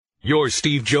Your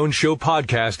Steve Jones Show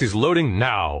podcast is loading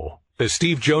now. The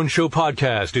Steve Jones Show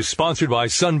podcast is sponsored by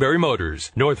Sunbury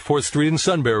Motors, North 4th Street in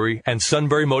Sunbury, and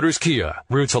Sunbury Motors Kia,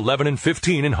 routes 11 and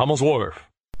 15 in Hummel's Wharf.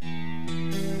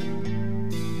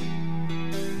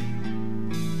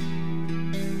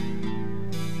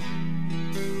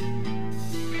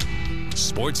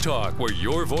 Sports talk where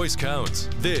your voice counts.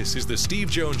 This is the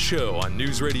Steve Jones Show on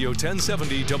News Radio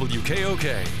 1070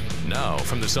 WKOK. Now,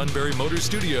 from the Sunbury Motors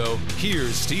studio,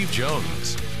 here's Steve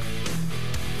Jones.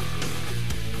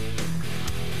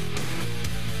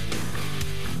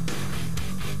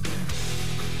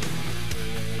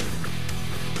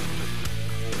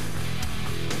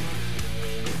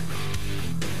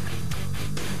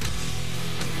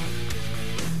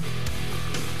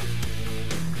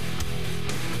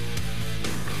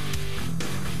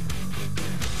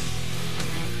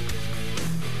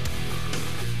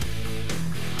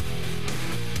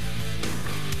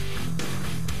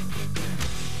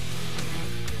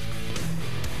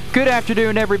 Good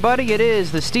afternoon, everybody. It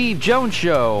is the Steve Jones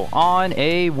Show on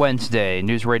a Wednesday.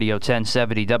 News Radio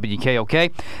 1070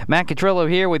 WKOK. Matt Catrillo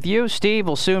here with you. Steve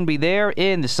will soon be there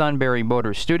in the Sunbury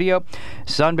Motors studio.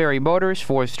 Sunbury Motors,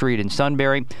 4th Street in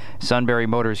Sunbury. Sunbury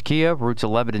Motors Kia, routes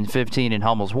 11 and 15 in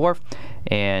Hummel's Wharf.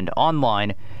 And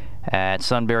online at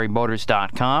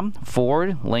sunburymotors.com.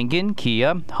 Ford, Lincoln,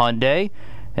 Kia, Hyundai,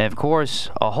 and, of course,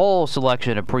 a whole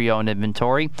selection of pre-owned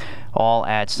inventory, all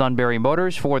at Sunbury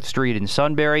Motors, 4th Street in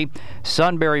Sunbury,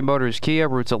 Sunbury Motors Kia,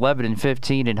 routes 11 and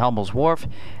 15 in Hummel's Wharf,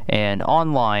 and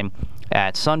online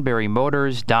at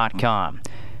sunburymotors.com.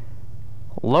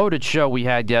 Loaded show we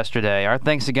had yesterday. Our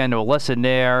thanks again to Alyssa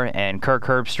Nair and Kirk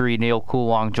Herbstreit, Neil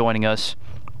Coulong joining us.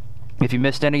 If you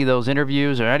missed any of those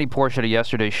interviews or any portion of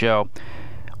yesterday's show,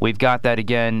 we've got that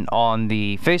again on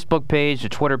the Facebook page, the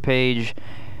Twitter page,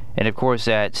 and, of course,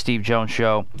 at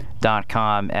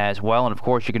stevejonesshow.com as well. And, of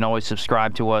course, you can always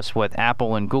subscribe to us with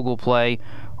Apple and Google Play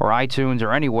or iTunes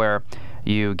or anywhere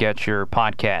you get your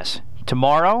podcasts.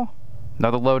 Tomorrow,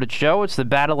 another loaded show. It's the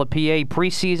Battle of PA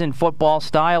preseason football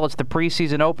style. It's the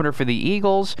preseason opener for the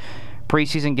Eagles,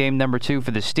 preseason game number 2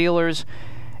 for the Steelers.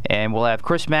 And we'll have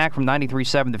Chris Mack from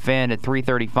 93.7 The Fan at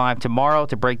 3:35 tomorrow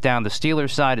to break down the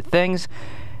Steelers side of things.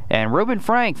 And Reuben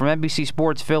Frank from NBC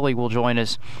Sports Philly will join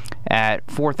us at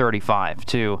 4:35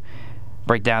 to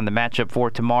break down the matchup for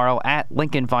tomorrow at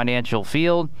Lincoln Financial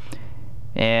Field.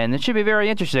 And it should be very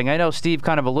interesting. I know Steve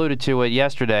kind of alluded to it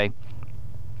yesterday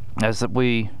as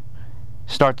we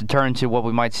start to turn to what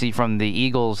we might see from the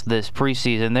Eagles this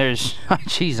preseason. There's,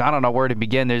 I don't know where to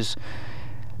begin. There's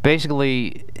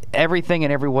basically everything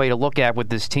and every way to look at with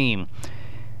this team.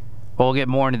 We'll get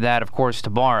more into that, of course,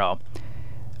 tomorrow.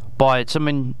 But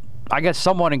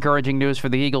somewhat encouraging news for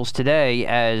the Eagles today,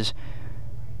 as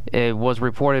it was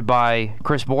reported by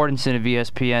Chris Mortensen of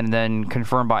ESPN and then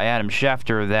confirmed by Adam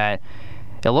Schefter, that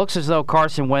it looks as though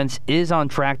Carson Wentz is on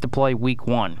track to play Week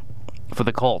 1 for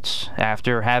the Colts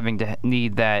after having to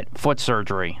need that foot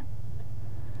surgery.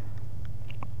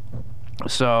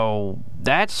 So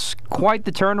that's quite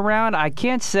the turnaround. I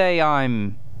can't say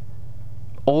I'm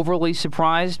overly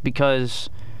surprised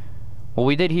because, well,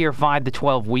 we did hear 5 to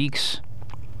 12 weeks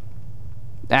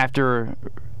after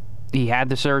he had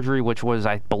the surgery, which was,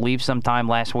 I believe, sometime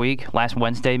last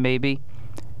Wednesday maybe.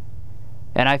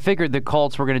 And I figured the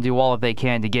Colts were going to do all that they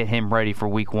can to get him ready for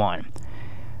Week 1.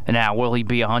 And now, will he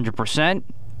be 100%?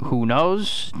 Who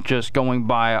knows? Just going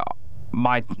by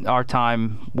our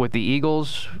time with the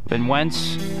Eagles and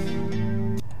Wentz,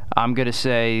 I'm going to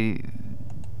say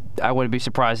I wouldn't be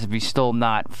surprised if he's still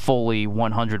not fully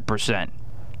 100%.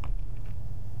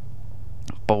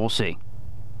 But we'll see.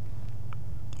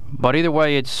 But either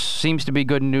way, it seems to be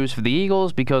good news for the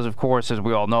Eagles because, of course, as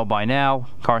we all know by now,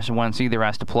 Carson Wentz either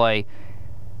has to play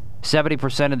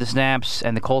 70% of the snaps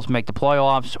and the Colts make the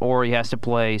playoffs, or he has to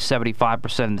play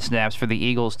 75% of the snaps for the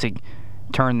Eagles to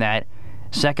turn that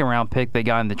second-round pick they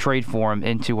got in the trade for him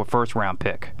into a first-round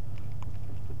pick.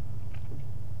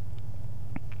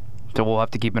 So we'll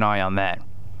have to keep an eye on that.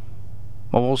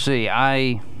 Well, we'll see.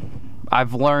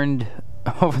 I've learned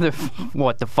over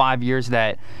the 5 years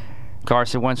that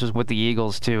Carson Wentz was with the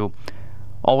Eagles to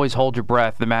always hold your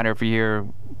breath no matter if you hear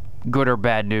good or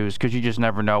bad news, because you just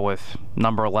never know with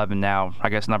number 11 now, I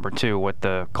guess number 2 with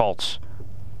the Colts.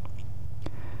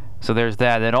 So there's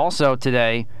that. And also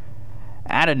today,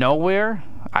 out of nowhere,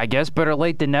 I guess better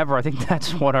late than never, I think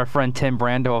that's what our friend Tim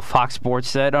Brando of Fox Sports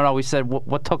said. Oh no, he said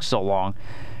what took so long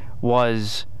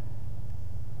was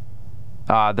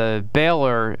the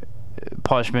Baylor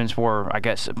punishments were, I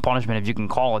guess, punishment, if you can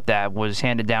call it that, was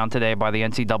handed down today by the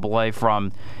NCAA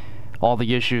from all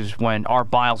the issues when Art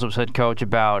Biles was head coach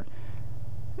about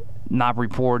not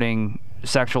reporting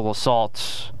sexual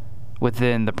assaults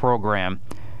within the program.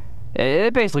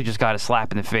 It basically just got a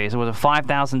slap in the face. It was a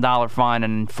 $5,000 fine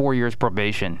and 4 years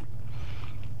probation.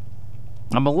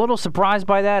 I'm a little surprised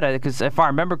by that because if I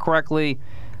remember correctly,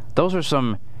 those are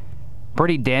some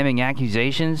pretty damning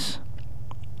accusations.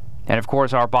 And of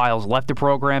course, Art Biles left the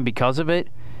program because of it.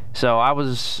 So I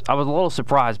was a little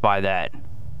surprised by that.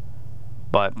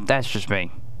 But that's just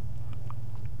me.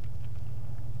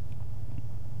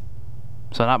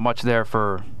 So not much there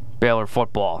for Baylor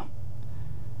football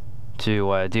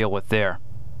to deal with there.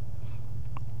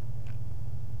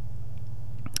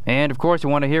 And, of course,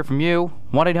 we want to hear from you.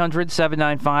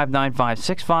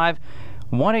 1-800-795-9565.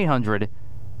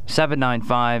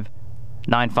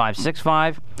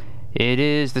 1-800-795-9565. It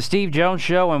is the Steve Jones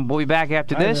Show, and we'll be back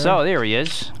after this. Oh, there he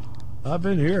is. I've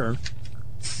been here.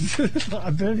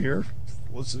 I've been here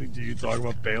listening to you talk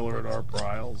about Baylor and Art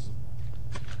Biles.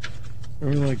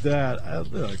 Everything like that.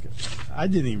 I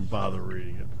didn't even bother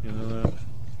reading it. You know,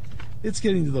 it's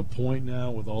getting to the point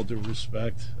now, with all due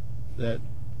respect, that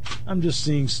I'm just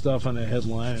seeing stuff on a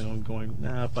headline and I'm going,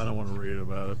 I don't want to read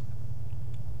about it.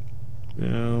 You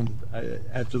know,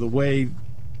 after the way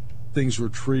things were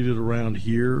treated around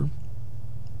here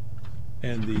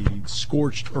and the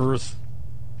scorched earth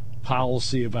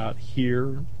policy about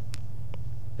here,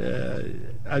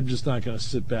 I'm just not going to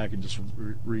sit back and just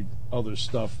read other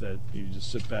stuff that you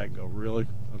just sit back and go, really?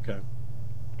 Okay.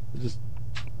 It's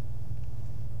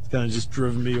kind of just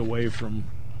driven me away from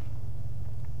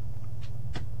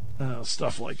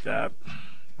stuff like that.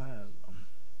 I don't know.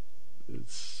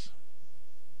 It's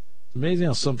amazing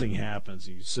how something happens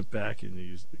and you sit back and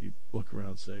you look around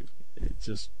and say, it's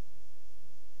just,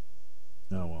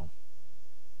 oh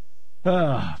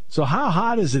well. So how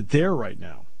hot is it there right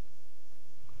now?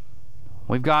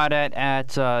 We've got it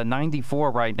at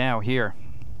 94 right now here.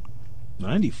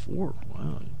 94?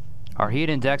 Wow. Our heat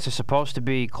index is supposed to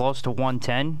be close to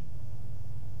 110.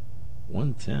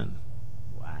 110.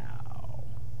 Wow.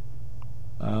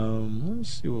 Let's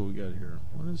see what we got here.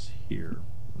 What is here?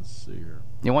 Let's see here.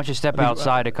 Yeah, once you step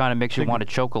outside, it kind of makes you want to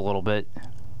choke a little bit.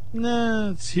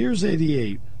 Nah, here's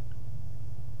 88.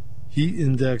 Heat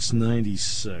index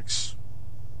 96.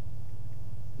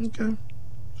 Okay.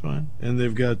 Fine. And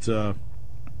they've got,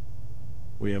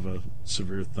 we have a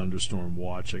severe thunderstorm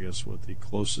watch, I guess, what the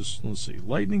closest, let's see,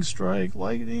 lightning strike.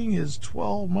 Lightning is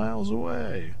 12 miles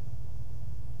away.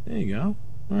 There you go.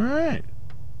 All right.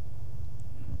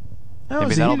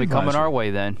 Maybe that'll be coming our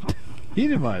way then.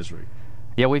 Heat advisory.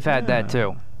 Yeah, we've had that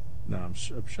too. No, I'm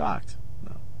shocked.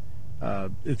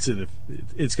 No.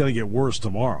 It's going to get worse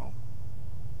tomorrow.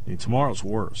 I mean, tomorrow's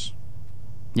worse.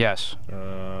 Yes.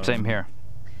 Same here.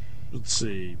 Let's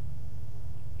see.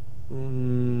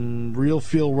 Real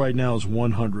feel right now is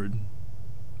 100.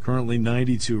 Currently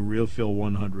 92. Real feel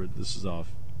 100. This is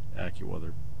off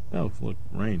AccuWeather. Oh, look,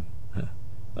 rain.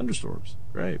 Thunderstorms.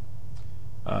 Great.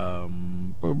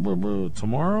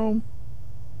 Tomorrow,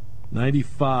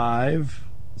 95.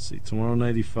 Let's see. Tomorrow,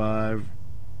 95.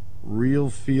 Real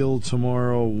feel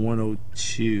tomorrow,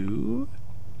 102.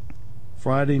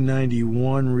 Friday,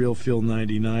 91. Real feel,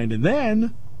 99. And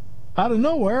then, out of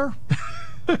nowhere,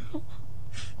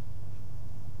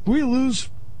 we lose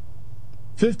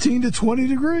 15 to 20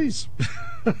 degrees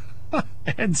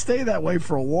and stay that way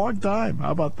for a long time.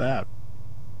 How about that?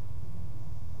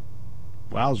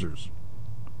 Wowzers.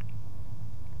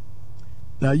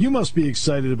 Now, you must be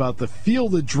excited about the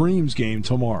Field of Dreams game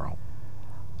tomorrow.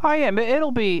 I am.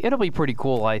 It'll be pretty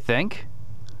cool, I think.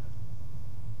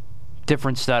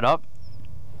 Different setup.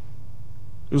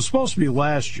 It was supposed to be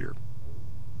last year.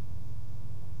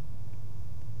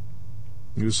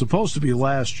 It was supposed to be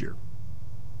last year.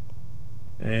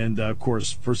 And, of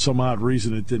course, for some odd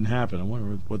reason, it didn't happen. I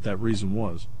wonder what that reason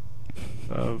was.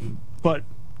 But,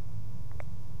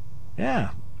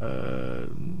 yeah,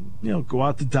 go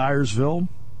out to Dyersville,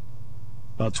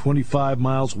 about 25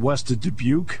 miles west of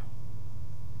Dubuque.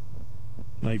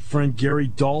 My friend Gary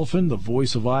Dolphin, the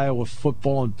voice of Iowa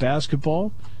football and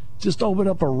basketball, just opened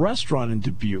up a restaurant in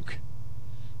Dubuque.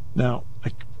 Now,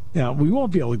 we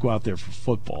won't be able to go out there for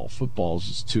football. Football is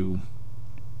just too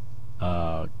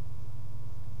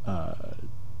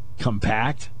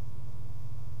compact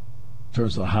in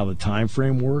terms of how the time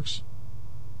frame works.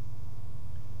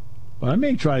 But I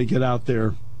may try to get out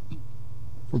there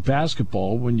for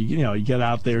basketball when you get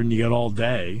out there and you get all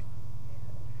day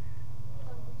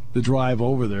to drive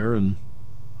over there and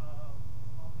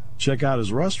check out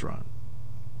his restaurant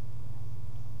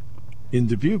in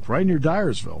Dubuque, right near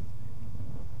Dyersville.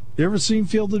 You ever seen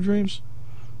Field of Dreams?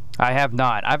 I have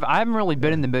not. I haven't really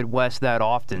been in the Midwest that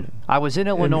often. I was in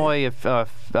Illinois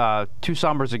 2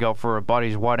 summers ago for a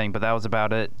buddy's wedding, but that was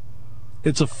about it.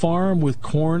 It's a farm with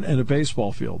corn and a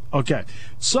baseball field. Okay,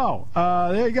 so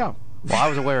there you go. Well, I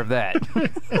was aware of that.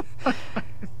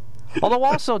 Although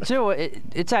also, too,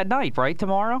 it's at night, right,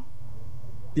 tomorrow?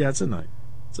 Yeah, it's a night.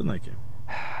 It's a night game.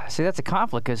 See, that's a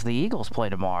conflict because the Eagles play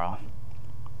tomorrow.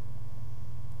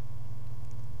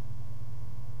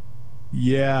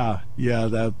 Yeah,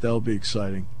 that'll be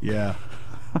exciting. Yeah.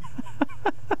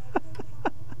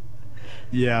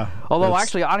 Yeah. Although,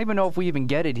 actually, I don't even know if we even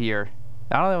get it here.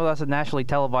 I don't know if that's a nationally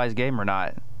televised game or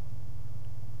not.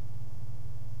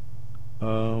 I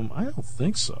don't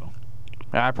think so.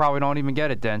 I probably don't even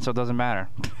get it then, so it doesn't matter.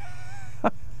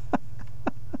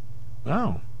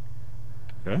 Oh.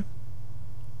 Okay.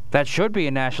 That should be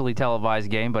a nationally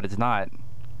televised game, but it's not.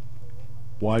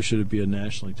 Why should it be a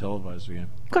nationally televised game?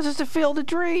 Because it's the Field of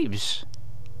Dreams.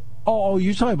 Oh,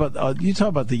 you're talking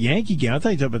about the Yankee game. I thought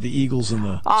you were talking about the Eagles and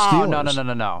the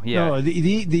Steelers. No. Yeah. No,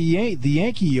 the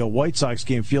Yankee White Sox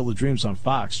game, Field of Dreams on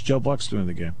Fox. Joe Buck's doing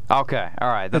the game. Okay, all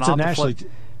right. Then That's a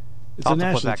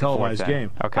nationally televised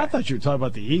game. Okay. I thought you were talking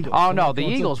about the Eagles. Oh no, the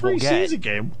Eagles will get. Preseason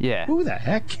game. Yeah. Who the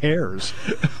heck cares?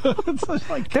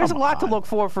 There's a lot to look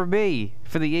for me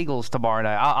for the Eagles tomorrow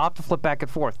night. I'll have to flip back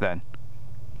and forth then.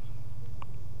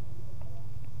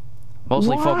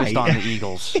 Mostly focused on the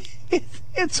Eagles.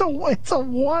 It's a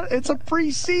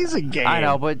preseason game. I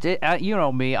know, but you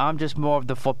know me. I'm just more of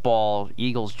the football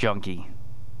Eagles junkie.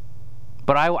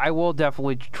 But I will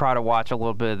definitely try to watch a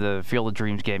little bit of the Field of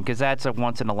Dreams game because that's a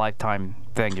once-in-a-lifetime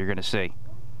thing you're going to see.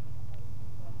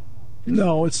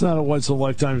 No, it's not a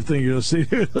once-in-a-lifetime thing you're going to see.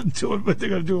 They're going to do it, but they're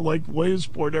going to do it like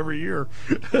Williamsport every year.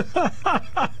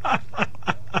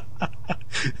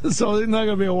 So it's not going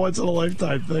to be a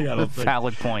once-in-a-lifetime thing, I don't think.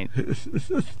 Valid point.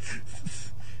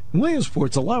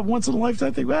 Williamsport's a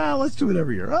once-in-a-lifetime thing. Well, let's do it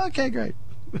every year. Okay, great.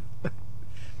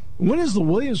 When is the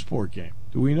Williamsport game?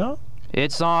 Do we know?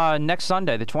 It's next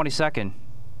Sunday, the 22nd.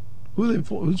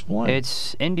 Who's playing?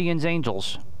 It's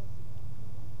Indians-Angels.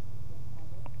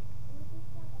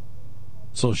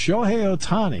 So Shohei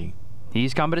Ohtani.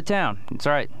 He's coming to town. That's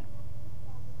right.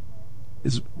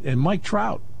 And Mike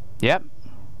Trout. Yep.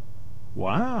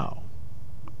 Wow.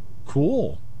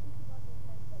 Cool.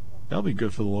 That'll be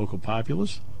good for the local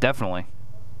populace. Definitely.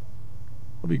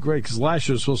 That'll be great because last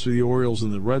year was supposed to be the Orioles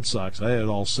and the Red Sox. I had it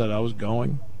all set. I was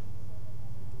going.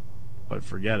 But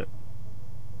forget it.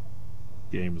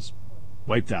 Game was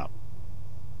wiped out.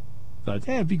 Thought,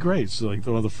 yeah, it'd be great. So like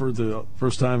the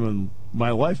first time in my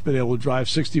life been able to drive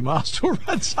 60 miles to a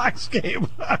Red Sox game.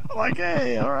 I'm like,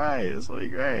 hey, all right, this will be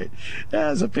great.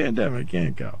 Yeah, it's a pandemic,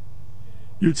 can't go.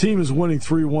 Your team is winning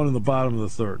 3-1 in the bottom of the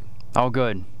third. Oh,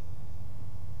 good.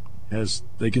 As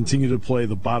they continue to play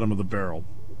the bottom of the barrel.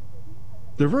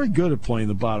 They're very good at playing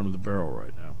the bottom of the barrel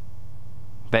right now.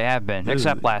 They have been,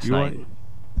 except last night.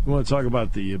 You want to talk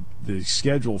about the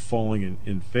schedule falling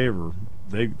in favor?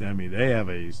 They have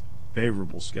a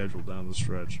favorable schedule down the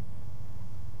stretch.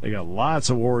 They got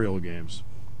lots of Oriole games.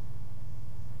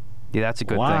 Yeah, that's a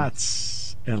good thing.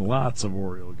 Lots and lots of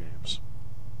Oriole games.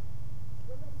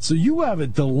 So you have a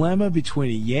dilemma between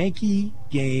a Yankee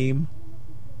game,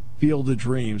 Field of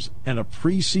Dreams, and a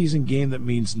preseason game that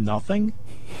means nothing?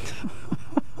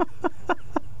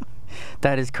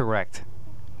 That is correct.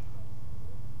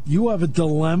 You have a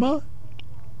dilemma?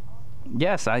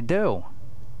 Yes, I do.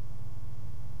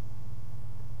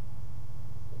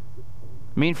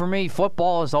 I mean, for me,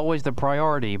 football is always the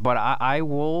priority, but I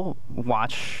will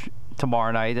watch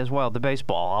tomorrow night as well, the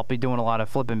baseball. I'll be doing a lot of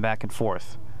flipping back and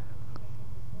forth.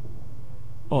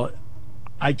 Well,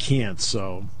 I can't,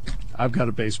 so I've got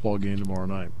a baseball game tomorrow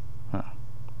night. Huh.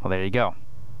 Well, there you go.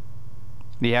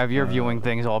 You have your viewing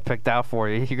things all picked out for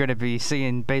you. You're going to be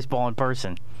seeing baseball in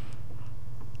person.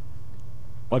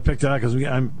 Well, I picked that because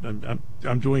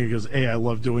I'm doing it because A, I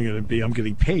love doing it, and B, I'm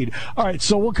getting paid. All right,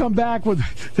 so we'll come back with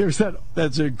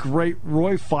that's a great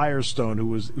Roy Firestone who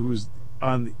was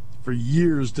on for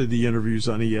years, did the interviews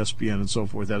on ESPN and so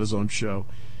forth, had his own show,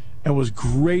 and was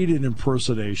great in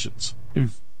impersonations,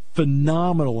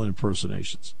 phenomenal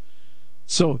impersonations.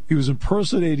 So he was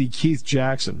impersonating Keith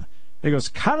Jackson. He goes,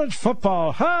 college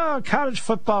football. Oh, college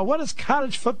football. What does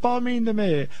college football mean to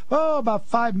me? Oh, about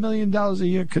 $5 million a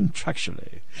year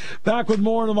contractually. Back with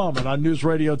more in a moment on News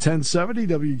Radio 1070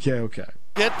 WKOK.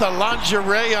 Get the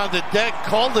lingerie on the deck.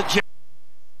 Call the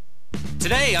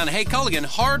Today on Hey Culligan,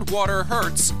 hard water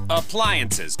hurts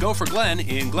appliances. Go for Glenn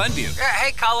in Glenview. Yeah,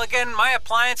 hey Culligan, my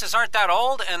appliances aren't that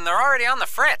old and they're already on the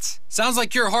fritz. Sounds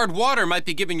like your hard water might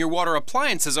be giving your water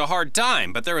appliances a hard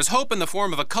time, but there is hope in the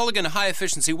form of a Culligan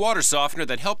high-efficiency water softener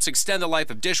that helps extend the life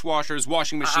of dishwashers,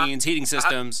 washing machines, heating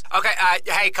systems. Okay,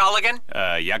 hey Culligan?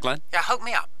 Yeah, Glenn? Yeah, hook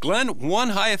me up. Glenn, one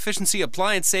high-efficiency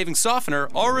appliance-saving softener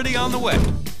already on the way.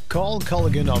 Call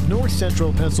Culligan of North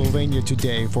Central Pennsylvania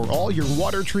today for all your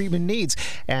water treatment needs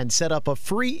and set up a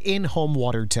free in-home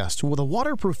water test with a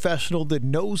water professional that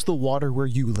knows the water where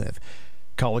you live.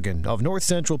 Culligan of North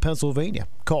Central Pennsylvania.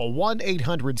 Call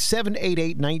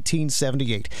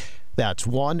 1-800-788-1978. That's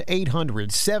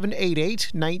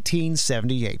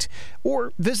 1-800-788-1978.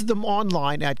 Or visit them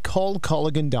online at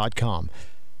callculligan.com.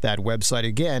 That website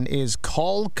again is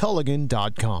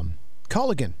callculligan.com.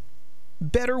 Culligan.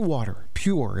 Better water,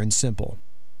 pure and simple.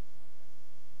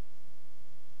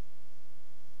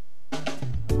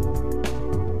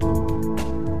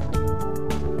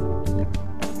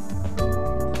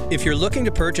 If you're looking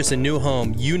to purchase a new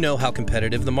home, you know how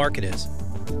competitive the market is.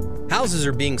 Houses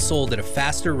are being sold at a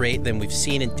faster rate than we've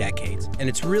seen in decades, and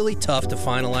it's really tough to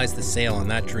finalize the sale on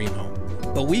that dream home.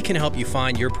 But we can help you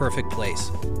find your perfect place.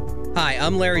 Hi,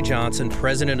 I'm Larry Johnson,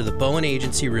 president of the Bowen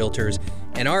Agency Realtors,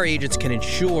 and our agents can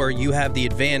ensure you have the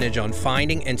advantage on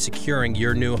finding and securing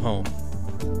your new home.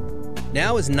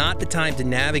 Now is not the time to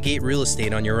navigate real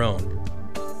estate on your own.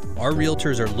 Our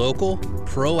realtors are local,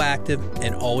 proactive,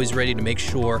 and always ready to make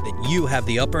sure that you have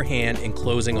the upper hand in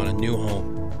closing on a new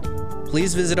home.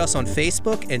 Please visit us on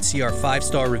Facebook and see our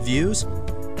 5-star reviews.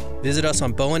 Visit us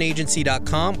on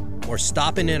bowenagency.com or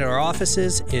stop in at our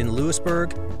offices in Lewisburg,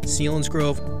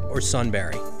 Selinsgrove, or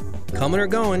Sunbury. Coming or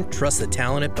going, trust the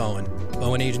talent at Bowen.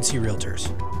 Bowen Agency Realtors.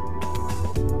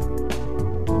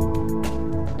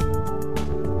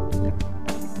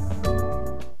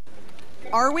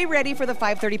 Are we ready for the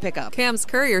 5:30 pickup? Cam's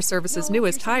Courier Service's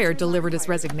newest hire delivered his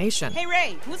resignation. Hey,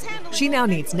 Ray, who's handling She now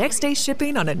needs next-day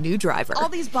shipping on a new driver. all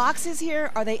these boxes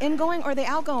here? Are they ingoing or are they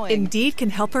outgoing? Indeed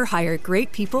can help her hire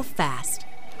great people fast.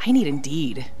 I need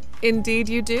Indeed. Indeed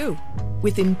you do.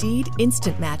 With Indeed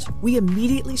Instant Match, we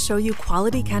immediately show you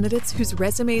quality candidates whose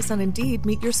resumes on Indeed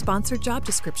meet your sponsored job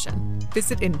description.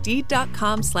 Visit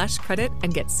Indeed.com/credit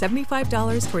and get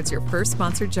 $75 towards your first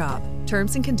sponsored job.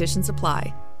 Terms and conditions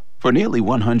apply. For nearly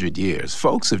 100 years,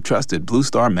 folks have trusted Blue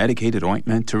Star medicated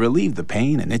ointment to relieve the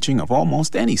pain and itching of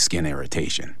almost any skin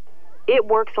irritation. It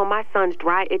works on my son's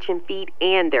dry itching feet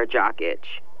and their jock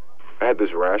itch. I had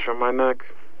this rash on my neck.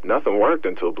 Nothing worked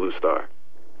until Blue Star.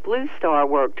 Blue Star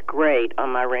worked great on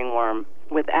my ringworm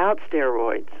without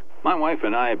steroids. My wife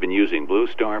and I have been using Blue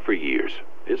Star for years.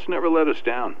 It's never let us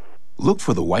down. Look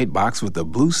for the white box with the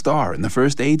Blue Star in the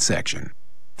first aid section.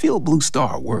 Feel Blue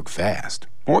Star work fast,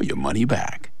 or your money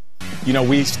back. You know,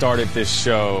 we started this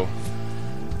show,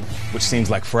 which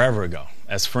seems like forever ago,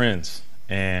 as friends.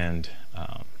 And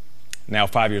now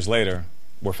 5 years later,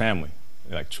 we're family,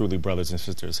 like truly brothers and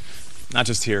sisters. Not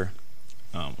just here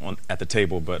at the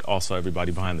table, but also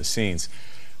everybody behind the scenes,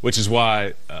 which is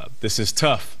why this is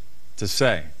tough to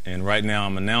say. And right now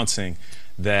I'm announcing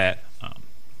that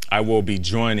I will be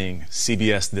joining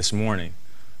CBS This Morning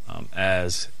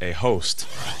as a host.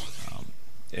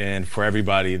 And for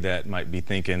everybody that might be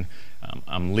thinking,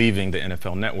 I'm leaving the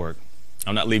NFL Network.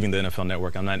 I'm not leaving the NFL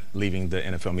Network. I'm not leaving the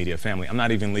NFL media family. I'm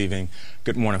not even leaving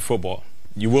Good Morning Football.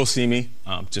 You will see me,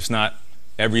 just not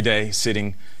every day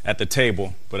sitting at the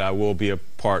table, but I will be a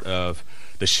part of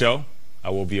the show. I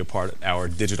will be a part of our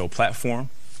digital platform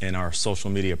and our social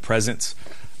media presence.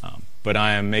 But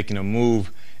I am making a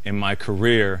move in my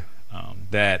career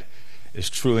that is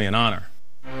truly an honor.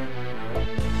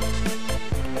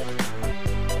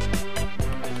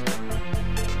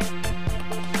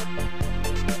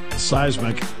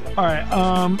 Seismic. All right.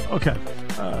 Okay.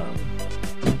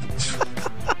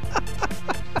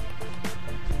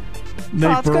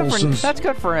 Nate Burleson's. That's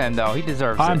good for him, though. He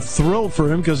deserves it. I'm thrilled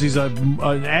for him because he's an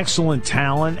excellent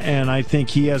talent, and I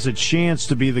think he has a chance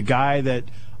to be the guy that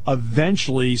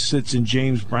eventually sits in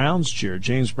James Brown's chair.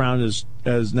 James Brown is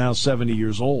now 70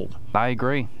 years old. I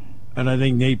agree. And I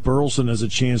think Nate Burleson has a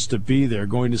chance to be there.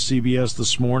 Going to CBS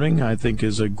This Morning, I think,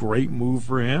 is a great move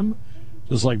for him.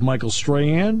 Just like Michael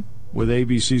Strahan with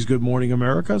ABC's Good Morning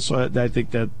America. So I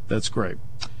think that's great.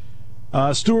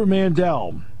 Stuart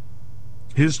Mandel,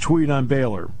 his tweet on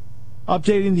Baylor.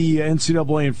 Updating the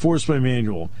NCAA enforcement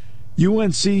manual.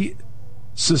 UNC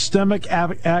systemic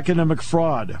academic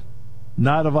fraud,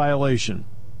 not a violation.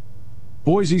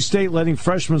 Boise State letting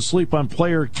freshmen sleep on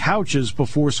player couches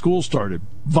before school started,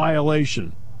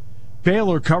 violation.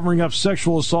 Baylor covering up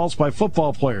sexual assaults by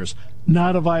football players,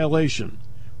 not a violation.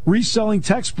 Reselling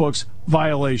textbooks,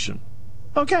 violation.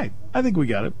 Okay, I think we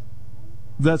got it.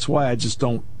 That's why I just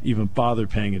don't even bother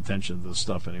paying attention to this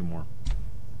stuff anymore.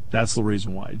 That's the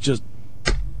reason why.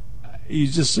 You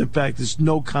just sit back. There's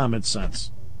no common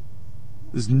sense.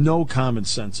 There's no common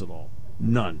sense at all.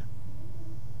 None.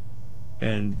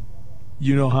 And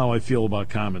you know how I feel about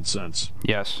common sense.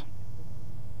 Yes.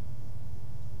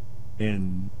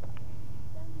 And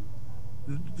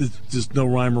there's just no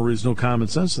rhyme or reason, no common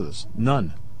sense to this.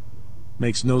 None.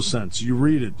 Makes no sense. You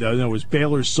read it. I know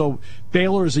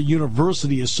Baylor as a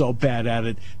university is so bad at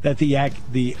it that the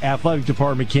athletic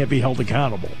department can't be held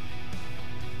accountable.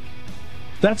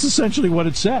 That's essentially what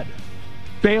it said.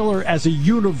 Baylor as a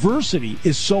university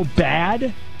is so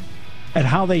bad at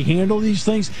how they handle these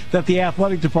things that the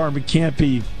athletic department can't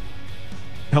be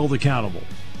held accountable.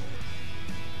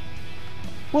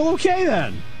 Well, okay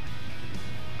then.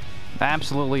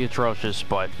 Absolutely atrocious,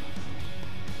 but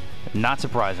not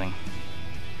surprising.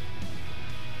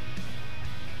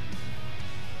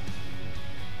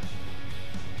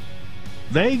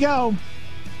 There you go.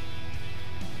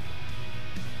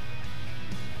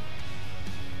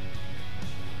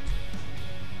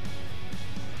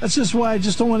 That's just why I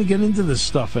just don't want to get into this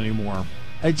stuff anymore.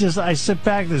 I sit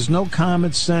back, there's no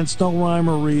common sense, no rhyme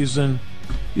or reason.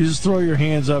 You just throw your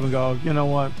hands up and go, you know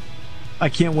what? I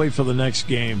can't wait for the next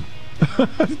game.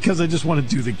 Because I just want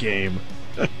to do the game.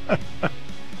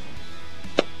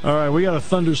 All right, we got a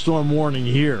thunderstorm warning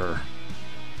here.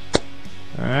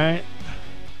 All right.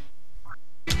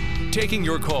 Taking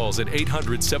your calls at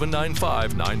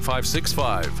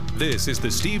 800-795-9565. This is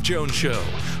The Steve Jones Show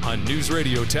on News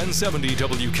Radio 1070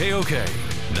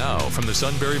 WKOK. Now, from the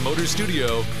Sunbury Motors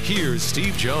Studio, here's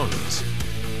Steve Jones.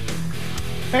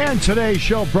 And today's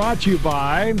show brought to you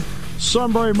by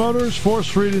Sunbury Motors, 4th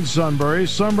Street in Sunbury,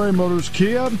 Sunbury Motors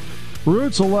Kia,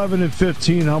 routes 11 and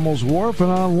 15 Hummel's Wharf,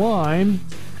 and online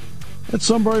at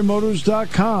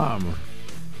sunburymotors.com.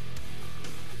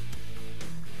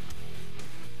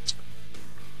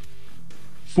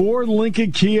 Ford,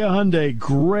 Lincoln, Kia, Hyundai,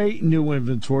 great new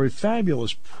inventory,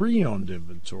 fabulous pre-owned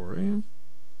inventory.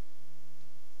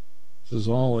 This is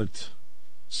all at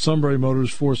Sunbury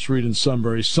Motors, 4th Street in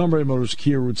Sunbury. Sunbury Motors,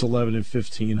 Kia, routes 11 and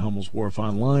 15, Hummel's Wharf,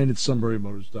 online at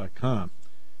sunburymotors.com.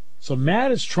 So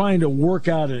Matt is trying to work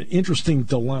out an interesting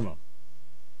dilemma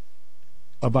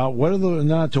about whether or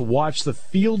not to watch the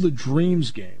Field of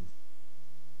Dreams game,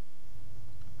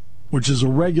 which is a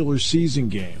regular season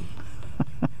game,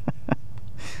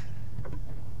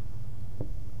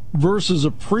 versus a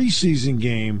preseason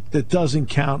game that doesn't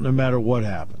count no matter what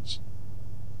happens.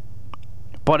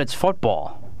 But it's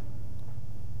football.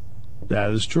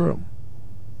 That is true.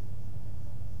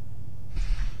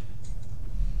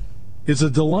 It's a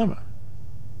dilemma.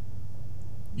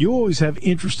 You always have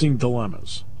interesting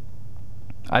dilemmas.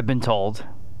 I've been told.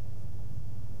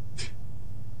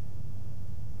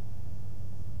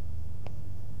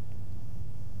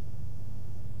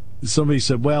 Somebody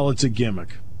said, well, it's a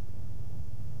gimmick.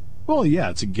 Well, yeah,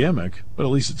 it's a gimmick, but at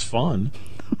least it's fun.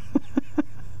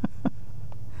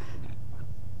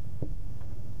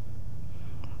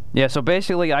 Yeah, so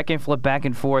basically I can flip back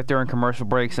and forth during commercial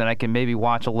breaks, and I can maybe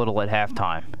watch a little at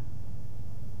halftime.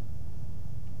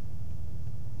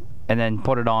 And then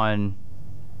put it on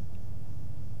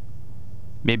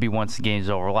maybe once the game's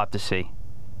over. We'll have to see.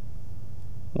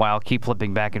 While I'll keep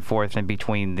flipping back and forth in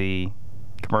between the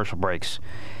commercial breaks.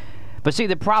 But see,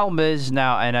 the problem is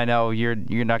now, and I know you're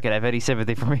not going to have any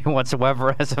sympathy for me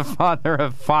whatsoever as a father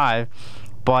of 5,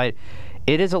 but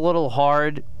it is a little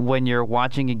hard when you're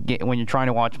watching when you're trying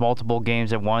to watch multiple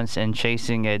games at once and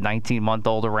chasing a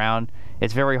 19-month-old around.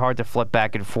 It's very hard to flip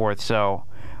back and forth. So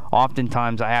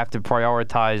oftentimes I have to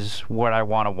prioritize what I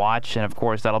want to watch, and of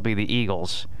course that'll be the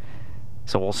Eagles.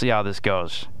 So we'll see how this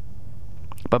goes.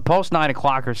 But post 9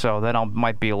 o'clock or so, then I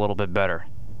might be a little bit better.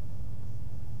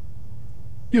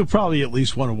 You'll probably at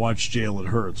least want to watch Jalen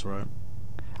Hurts, right?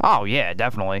 Oh, yeah,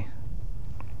 definitely.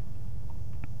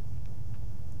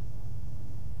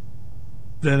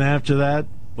 Then after that,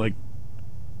 like,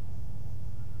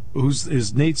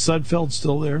 is Nate Sudfeld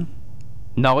still there?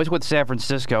 No, he's with San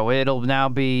Francisco. It'll now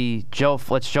be Joe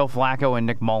Flacco and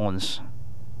Nick Mullins.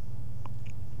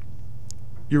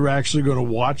 You're actually going to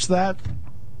watch that?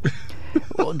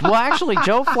 Well, actually,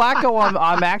 Joe Flacco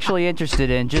I'm actually interested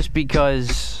in just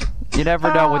because you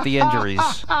never know with the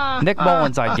injuries. Nick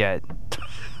Mullins I get.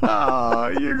 Oh,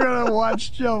 you're going to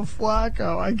watch Joe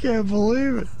Flacco. I can't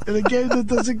believe it. In a game that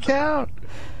doesn't count.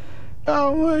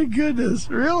 Oh, my goodness.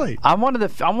 Really? I'm one of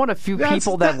a few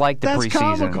people that like the preseason. That's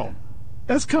comical.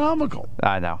 That's comical.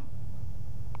 I know.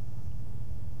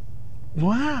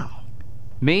 Wow.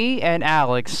 Me and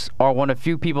Alex are one of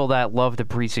few people that love the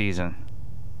preseason.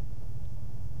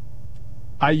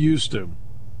 I used to.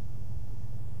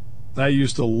 I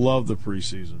used to love the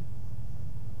preseason.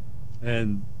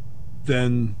 And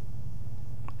then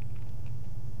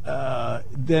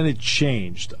it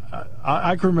changed.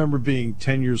 I can remember being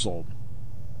 10 years old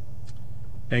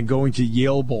and going to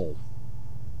Yale Bowl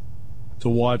to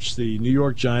watch the New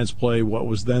York Giants play what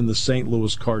was then the St.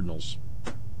 Louis Cardinals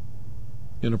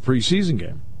in a preseason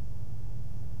game.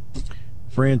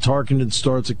 Fran Tarkenton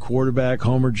starts at quarterback,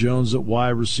 Homer Jones at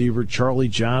wide receiver, Charlie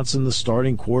Johnson, the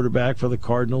starting quarterback for the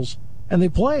Cardinals, and they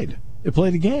played. They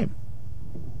played a game.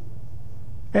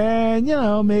 And,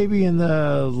 maybe in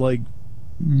the,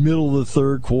 middle of the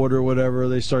third quarter or whatever,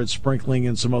 they started sprinkling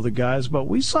in some other guys, but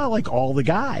we saw, all the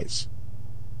guys.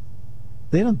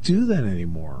 They don't do that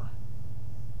anymore.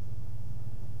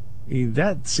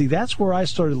 That's where I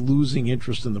started losing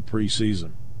interest in the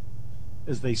preseason,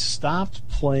 is they stopped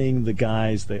playing the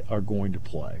guys they are going to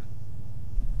play.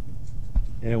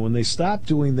 And when they stopped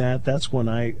doing that, that's when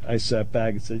I sat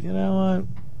back and said, you know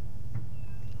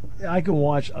what? I can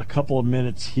watch a couple of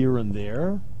minutes here and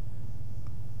there.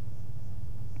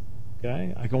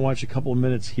 Okay? I can watch a couple of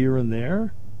minutes here and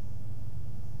there.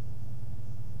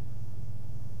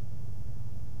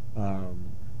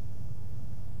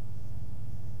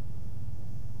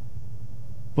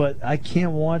 But I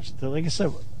can't watch, like I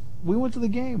said, we went to the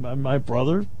game. My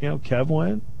brother, Kev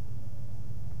went,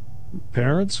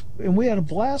 parents, and we had a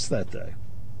blast that day.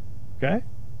 Okay?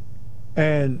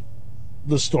 And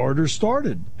the starters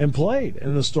started and played,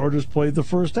 and the starters played the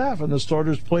first half, and the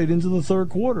starters played into the third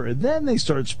quarter, and then they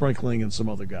started sprinkling in some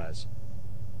other guys.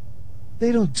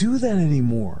 They don't do that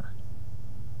anymore.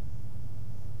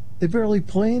 They barely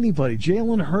play anybody.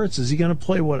 Jalen Hurts, is he going to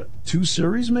play, 2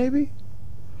 series maybe?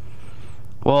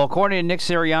 Well, according to Nick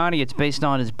Sirianni, it's based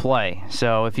on his play.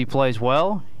 So if he plays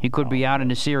well, he could be out in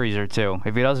a series or 2.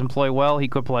 If he doesn't play well, he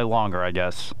could play longer, I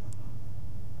guess.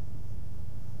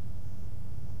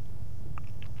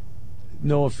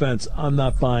 No offense, I'm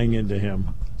not buying into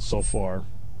him so far.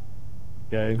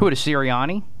 Okay? Who, to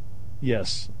Sirianni?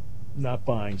 Yes. Not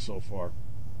buying so far.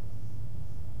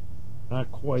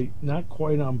 Not quite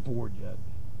on board yet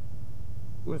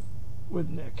with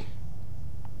Nick.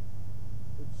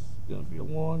 It's going to be a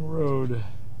long road.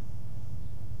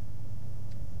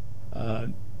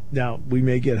 Now, we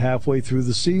may get halfway through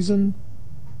the season,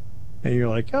 and you're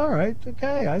like, all right,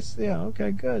 okay, I see, yeah,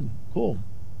 okay, good, cool.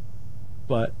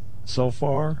 But so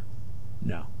far,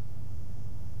 no.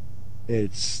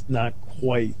 It's not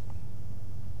quite.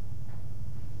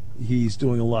 He's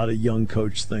doing a lot of young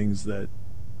coach things that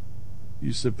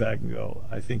you sit back and go,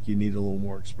 I think you need a little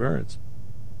more experience.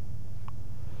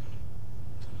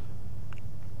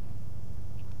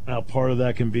 Now, part of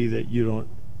that can be that you don't.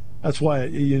 That's why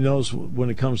you notice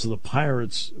when it comes to the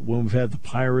Pirates, when we've had the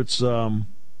Pirates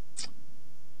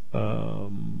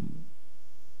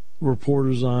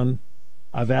reporters on,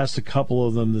 I've asked a couple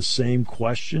of them the same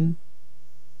question,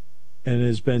 and it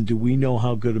has been, do we know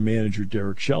how good a manager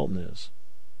Derek Shelton is?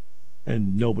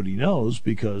 And nobody knows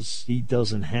because he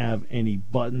doesn't have any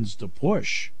buttons to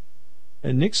push.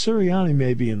 And Nick Sirianni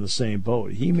may be in the same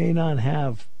boat. He may not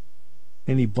have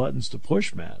any buttons to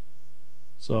push, Matt.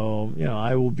 So,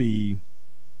 I will be...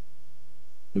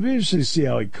 It'll be interesting to see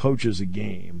how he coaches a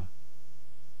game.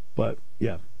 But,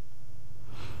 yeah.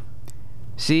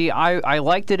 See, I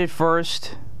liked it at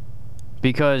first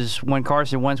because when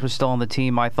Carson Wentz was still on the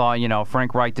team, I thought,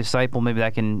 Frank Reich disciple, maybe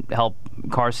that can help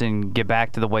Carson get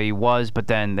back to the way he was. But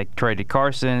then they traded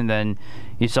Carson, and then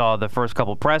you saw the first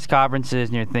couple press conferences,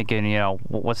 and you're thinking,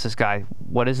 what's this guy?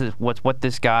 What is it? What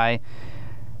this guy?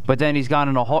 But then he's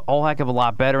gotten a whole heck of a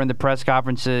lot better in the press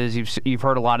conferences. You've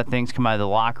heard a lot of things come out of the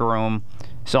locker room.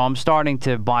 So I'm starting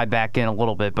to buy back in a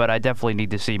little bit, but I definitely need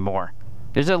to see more.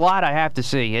 There's a lot I have to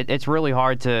see. It's really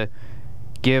hard to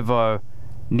give a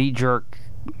knee-jerk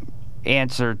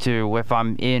answer to if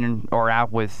I'm in or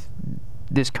out with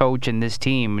this coach and this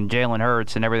team and Jalen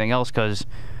Hurts and everything else, because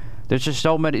there's just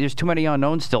there's too many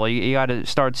unknowns still. You got to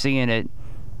start seeing it,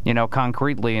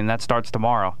 concretely, and that starts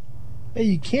tomorrow. Hey,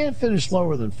 you can't finish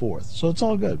lower than 4th, so it's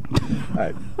all good. All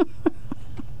right.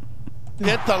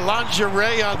 Get the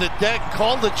lingerie on the deck.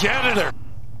 Call the janitor.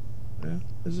 Yeah,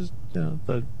 this is,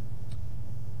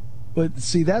 but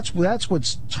see, that's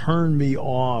what's turned me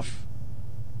off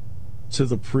to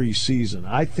the preseason.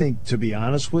 I think, to be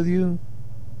honest with you,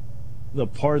 the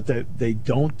part that they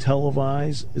don't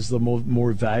televise is the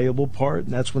more valuable part,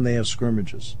 and that's when they have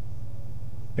scrimmages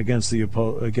against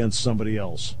somebody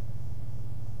else.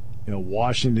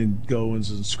 Washington goes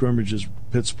and scrimmages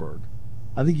Pittsburgh.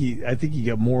 I think you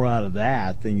get more out of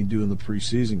that than you do in the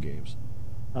preseason games.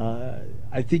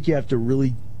 I think you have to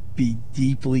really be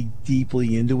deeply,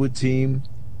 deeply into a team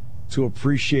to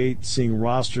appreciate seeing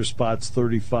roster spots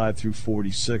 35 through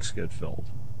 46 get filled.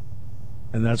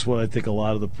 And that's what I think a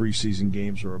lot of the preseason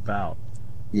games are about.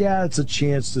 Yeah, it's a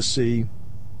chance to see,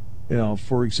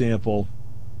 for example,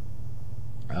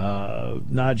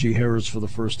 Najee Harris for the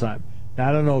first time. Now,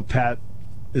 I don't know if Pat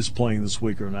is playing this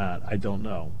week or not. I don't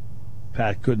know.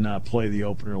 Pat could not play the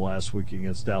opener last week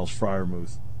against Dallas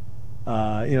Freiermuth.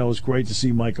 It was great to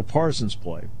see Micah Parsons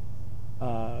play.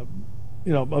 But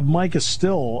Micah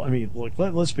still, look,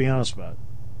 let's be honest about it.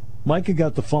 Micah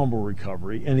got the fumble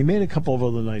recovery, and he made a couple of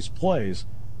other nice plays,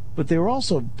 but they were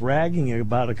also bragging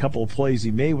about a couple of plays he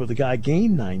made where the guy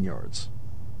gained 9 yards.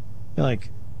 You're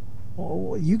like,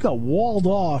 oh, you got walled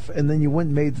off, and then you went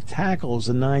and made the tackle as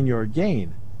a 9-yard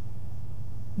gain.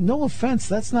 No offense,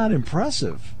 that's not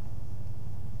impressive.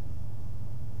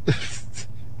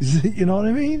 You know what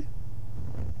I mean?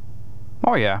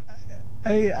 Oh, yeah.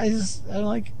 I'm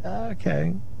like,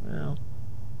 okay, well.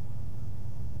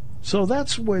 So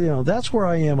that's where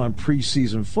I am on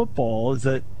preseason football, is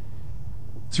that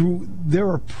through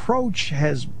their approach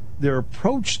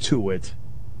to it,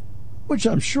 which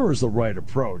I'm sure is the right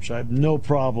approach. I have no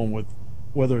problem with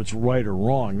whether it's right or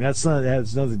wrong. That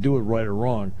has nothing to do with right or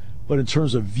wrong. But in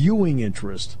terms of viewing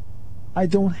interest, I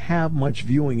don't have much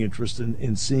viewing interest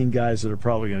in seeing guys that are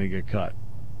probably going to get cut.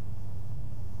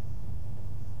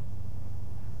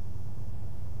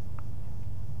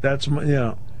 That's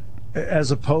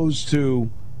as opposed to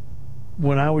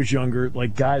when I was younger,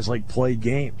 like guys like play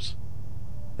games.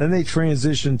 Then they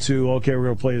transition to, okay, we're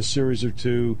going to play a series or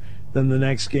two. Then the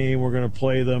next game we're going to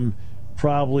play them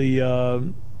probably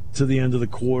to the end of the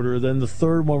quarter. Then the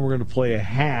third one we're going to play a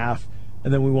half,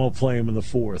 and then we won't play them in the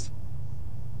fourth.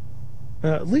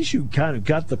 At least you kind of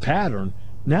got the pattern.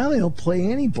 Now they don't play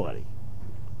anybody.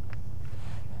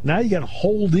 Now you got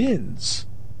hold-ins.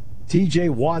 T.J.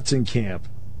 Watt's in camp.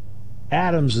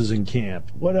 Adams is in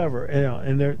camp. Whatever.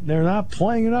 And they're not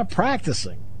playing. They're not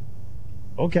practicing.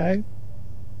 Okay.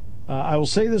 I will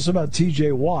say this about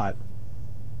T.J. Watt.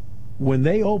 When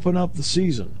they open up the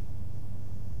season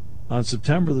on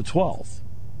September the 12th,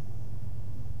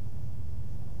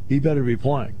 he better be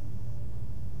playing.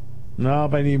 No,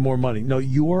 but I need more money. No,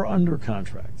 you are under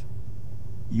contract.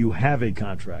 You have a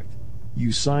contract.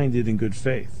 You signed it in good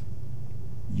faith.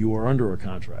 You are under a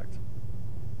contract.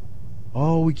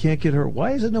 Oh, we can't get hurt.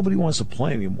 Why is it nobody wants to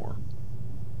play anymore?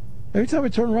 Every time I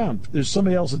turn around, there's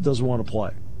somebody else that doesn't want to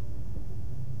play.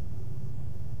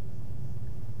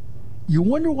 You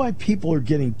wonder why people are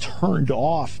getting turned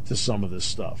off to some of this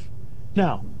stuff.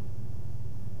 Now,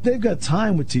 they've got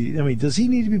time with does he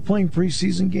need to be playing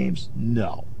preseason games?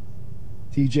 No.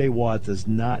 T.J. Watt does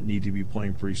not need to be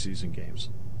playing preseason games.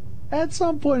 At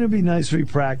some point, it'd be nice if he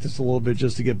practiced a little bit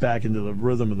just to get back into the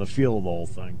rhythm and the feel of the whole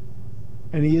thing.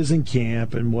 And he is in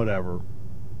camp and whatever.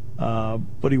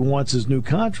 But he wants his new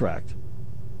contract.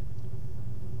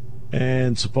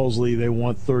 And supposedly they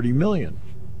want $30 million.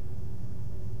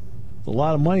 It's a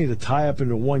lot of money to tie up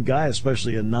into one guy,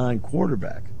 especially a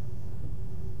non-quarterback.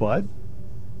 But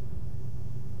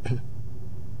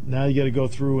now you got to go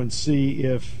through and see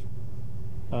if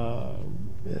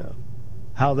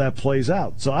how that plays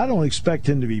out. So I don't expect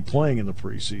him to be playing in the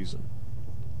preseason.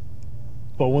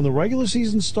 But when the regular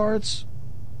season starts,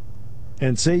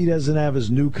 and say he doesn't have his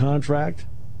new contract,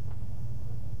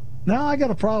 now I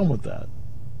got a problem with that.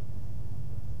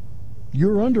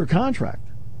 You're under contract.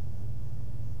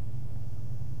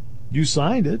 You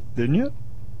signed it, didn't you?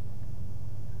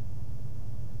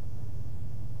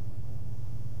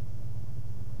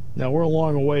 Now, we're a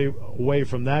long way away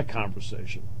from that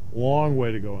conversation. Long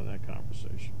way to go in that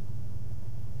conversation.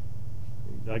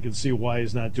 I can see why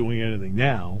he's not doing anything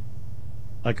now.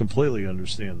 I completely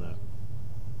understand that.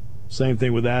 Same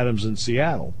thing with Adams in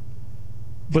Seattle.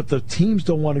 But the teams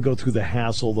don't want to go through the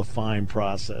hassle, the fine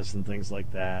process, and things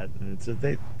like that. And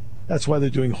that's why they're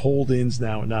doing hold-ins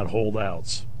now and not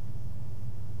holdouts.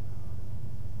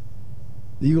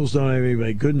 The Eagles don't have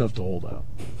anybody good enough to hold out.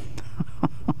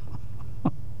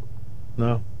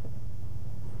 No?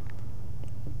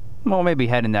 Well, maybe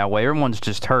heading that way. Everyone's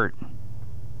just hurt,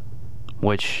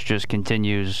 which just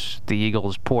continues the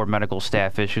Eagles' poor medical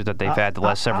staff issues that they've had the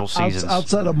last several seasons.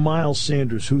 Outside of Miles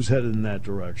Sanders, who's headed in that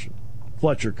direction?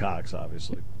 Fletcher Cox,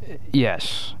 obviously.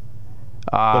 Yes.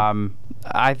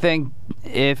 I think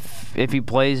if he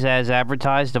plays as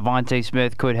advertised, Devontae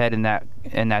Smith could head in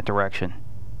that direction.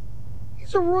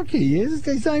 He's a rookie.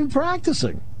 He's not even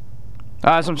practicing.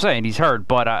 As I'm saying, he's hurt,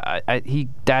 but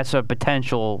that's a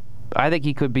potential. I think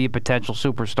he could be a potential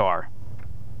superstar.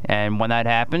 And when that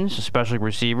happens, especially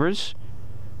receivers,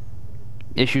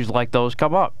 issues like those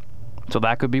come up. So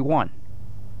that could be one.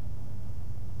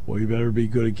 Well, you better be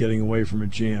good at getting away from a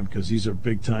jam, because these are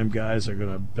big-time guys that are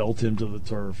going to belt him to the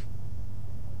turf.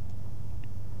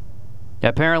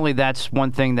 Apparently that's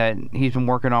one thing that he's been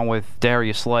working on with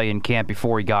Darius Slay in camp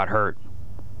before he got hurt.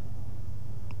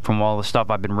 From all the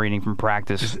stuff I've been reading from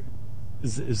practice.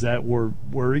 Is that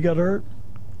where he got hurt?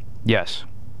 Yes.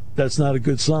 That's not a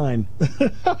good sign.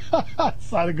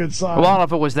 It's not a good sign. Well, I don't know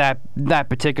if it was that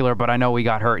particular, but I know he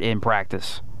got hurt in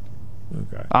practice.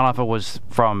 Okay. I don't know if it was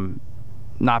from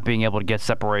not being able to get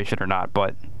separation or not,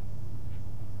 but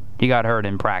he got hurt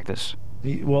in practice.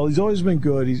 He's always been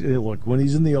good. Look, when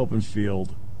he's in the open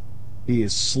field, he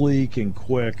is sleek and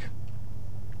quick.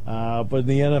 But in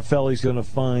the NFL, he's going to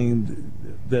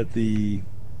find that he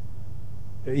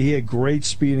had great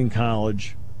speed in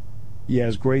college. He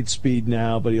has great speed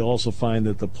now, but he'll also find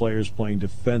that the players playing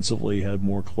defensively had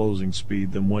more closing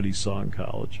speed than what he saw in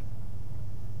college.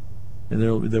 And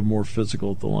they're more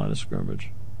physical at the line of scrimmage.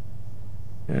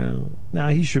 Now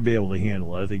he should be able to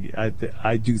handle it.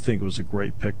 I do think it was a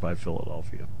great pick by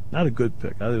Philadelphia. Not a good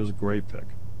pick. I think it was a great pick.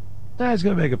 Now he's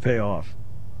going to make it pay off.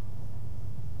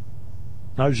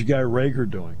 How's your guy Rager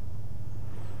doing?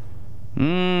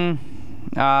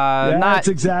 That's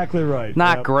exactly right.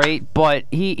 Not great, but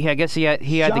I guess he had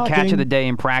the catch of the day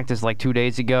in practice like 2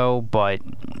 days ago, but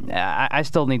I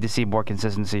still need to see more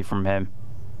consistency from him.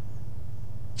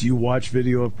 Do you watch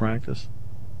video of practice?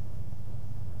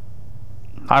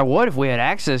 I would if we had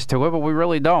access to it, but we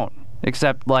really don't.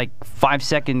 Except like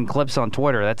 5-second clips on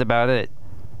Twitter. That's about it.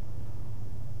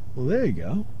 Well, there you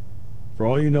go. For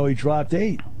all you know, he dropped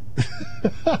 8.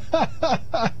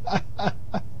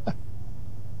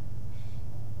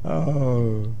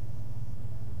 Oh,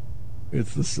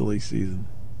 it's the silly season.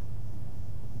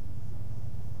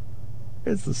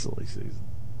 It's the silly season.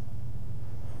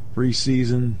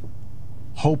 Preseason,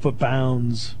 hope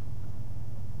abounds.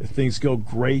 If things go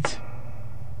great,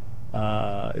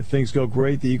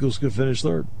 the Eagles could finish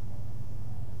third.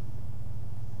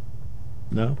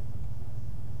 No?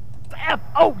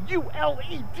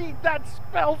 F-O-U-L-E-D, that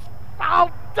spells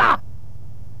Falda!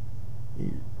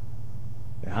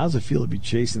 How's it feel to be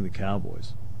chasing the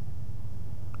Cowboys?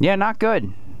 Yeah, not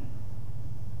good.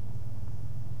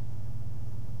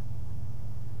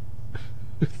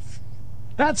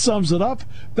 That sums it up.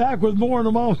 Back with more in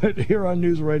a moment here on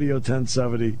News Radio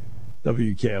 1070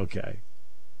 WKOK.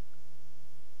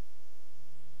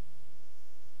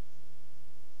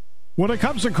 When it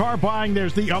comes to car buying,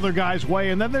 there's the other guy's way,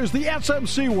 and then there's the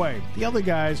SMC way. The other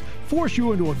guys force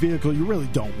you into a vehicle you really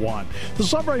don't want. The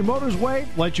Sunbury Motors way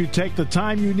lets you take the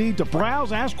time you need to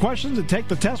browse, ask questions, and take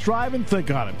the test drive and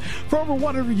think on it. For over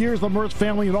 100 years, the Mertz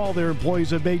family and all their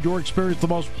employees have made your experience the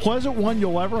most pleasant one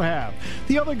you'll ever have.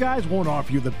 The other guys won't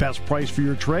offer you the best price for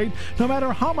your trade, no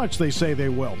matter how much they say they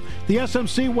will. The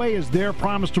SMC way is their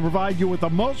promise to provide you with the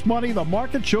most money the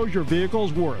market shows your vehicle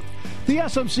is worth. The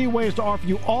SMC way is to offer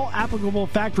you all applicable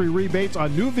factory rebates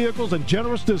on new vehicles and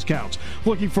generous discounts.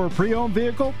 Looking for a pre-owned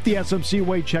vehicle? The SMC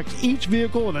way checks each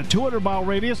vehicle in a 200-mile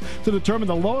radius to determine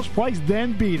the lowest price,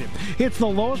 then beat it. It's the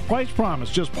lowest price promise,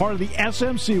 just part of the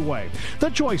SMC way. The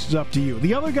choice is up to you,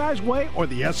 the other guy's way or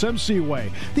the SMC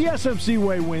way. The SMC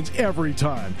way wins every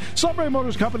time. Sunbury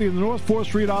Motors Company in the North 4th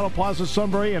Street Auto Plaza,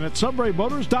 Sunbury, and at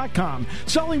sunburymotors.com.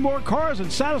 Selling more cars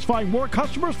and satisfying more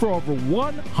customers for over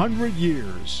 100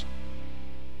 years.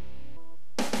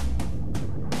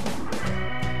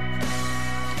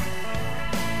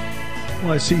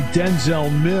 Well, I see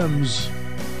Denzel Mims,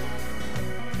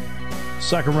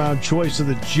 second-round choice of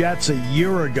the Jets a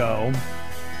year ago,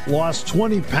 lost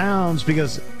 20 pounds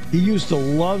because he used to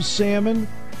love salmon,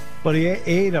 but he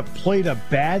ate a plate of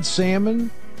bad salmon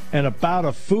and a bout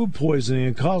of food poisoning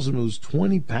and caused him to lose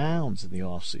 20 pounds in the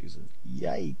offseason.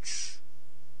 Yikes.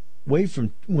 Went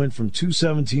from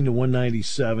 217 to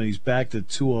 197. He's back to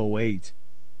 208.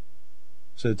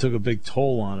 So it took a big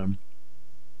toll on him.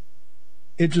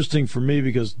 Interesting for me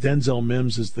because Denzel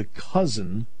Mims is the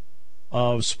cousin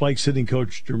of Spike's hitting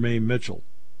coach Jermaine Mitchell.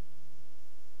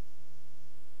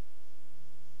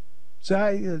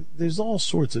 So there's all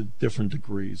sorts of different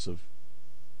degrees of,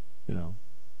 I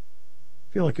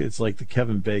feel like it's like the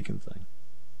Kevin Bacon thing.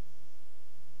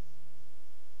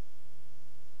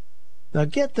 Now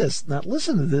get this. Now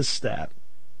listen to this stat.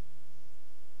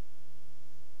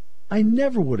 I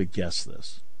never would have guessed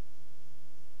this.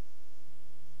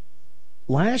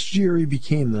 Last year, he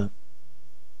became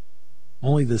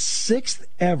only the 6th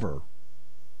ever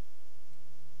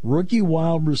rookie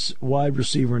wide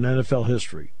receiver in NFL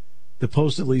history to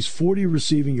post at least 40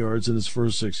 receiving yards in his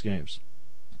first 6 games.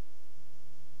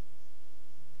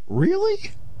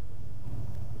 Really?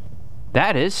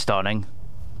 That is stunning.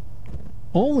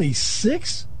 Only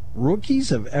 6 rookies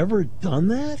have ever done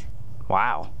that?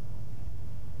 Wow.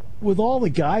 With all the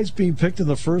guys being picked in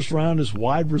the first round as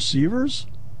wide receivers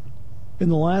in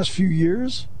the last few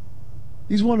years,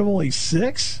 he's one of only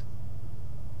 6?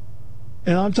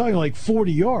 And I'm talking like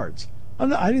 40 yards.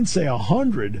 I didn't say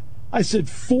 100. I said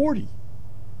 40.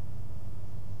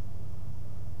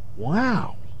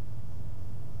 Wow.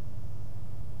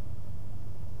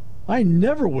 I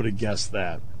never would have guessed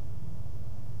that.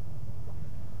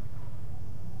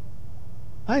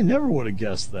 I never would have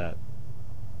guessed that.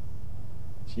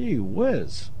 Gee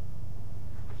whiz.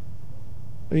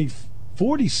 I mean,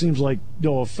 40 seems like,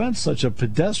 no offense, such a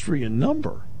pedestrian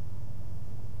number.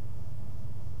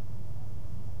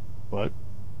 But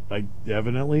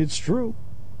evidently it's true.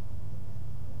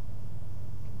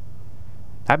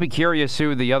 I'd be curious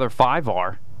who the other 5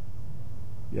 are.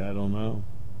 Yeah, I don't know.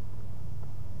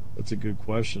 That's a good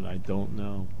question. I don't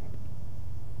know.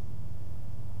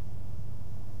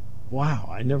 Wow,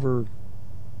 I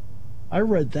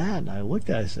read that and I looked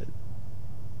at it and said,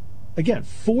 again,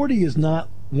 40 is not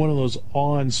one of those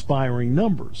awe-inspiring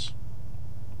numbers.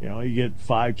 You know, you get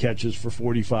 5 catches for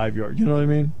 45 yards. You know what I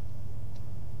mean?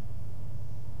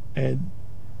 And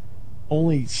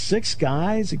only 6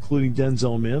 guys, including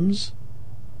Denzel Mims,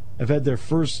 have had their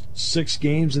first 6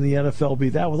 games in the NFL be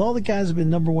that. With all the guys who have been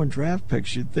number 1 draft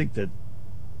picks, you'd think that,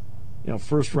 you know,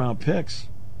 first-round picks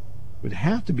would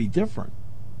have to be different.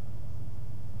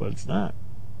 But it's not.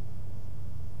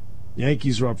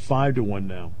 Yankees are up 5-1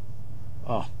 now.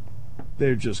 Oh,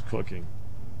 they're just cooking.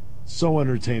 So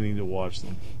entertaining to watch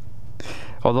them.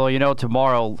 Although, you know,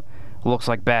 tomorrow looks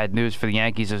like bad news for the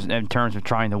Yankees in terms of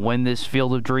trying to win this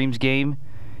Field of Dreams game.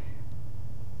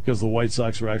 Because the White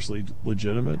Sox are actually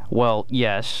legitimate? Well,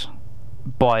 yes.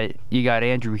 But you got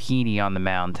Andrew Heaney on the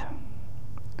mound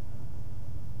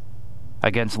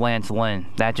against Lance Lynn.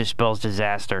 That just spells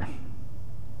disaster.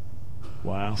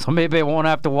 Wow. So maybe I won't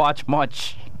have to watch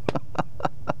much.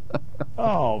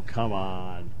 Oh, come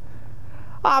on.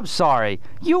 I'm sorry.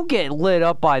 You get lit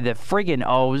up by the friggin'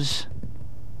 O's.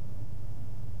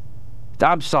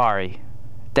 I'm sorry.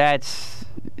 That's...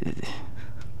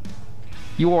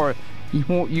 You are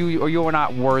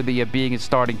not worthy of being a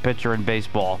starting pitcher in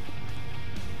baseball.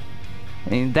 I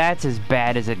mean, that's as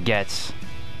bad as it gets.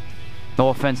 No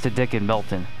offense to Dick and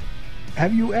Milton.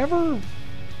 Have you ever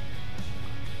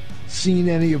seen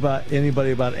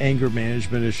anybody about anger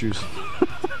management issues?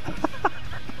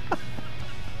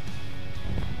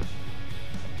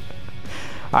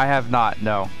 I have not,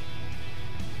 no.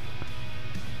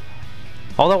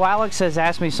 Although Alex has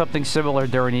asked me something similar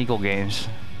during Eagle games.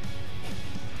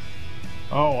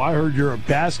 Oh, I heard you're a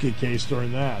basket case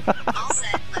during that. All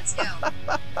set, let's go.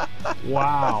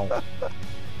 Wow.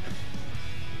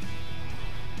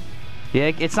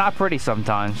 Yeah, it's not pretty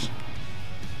sometimes.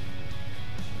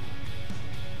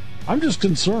 I'm just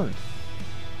concerned.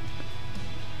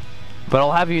 But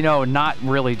I'll have you know, not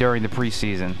really during the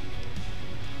preseason.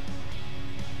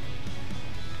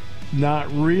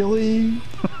 Not really?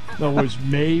 That was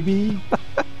maybe.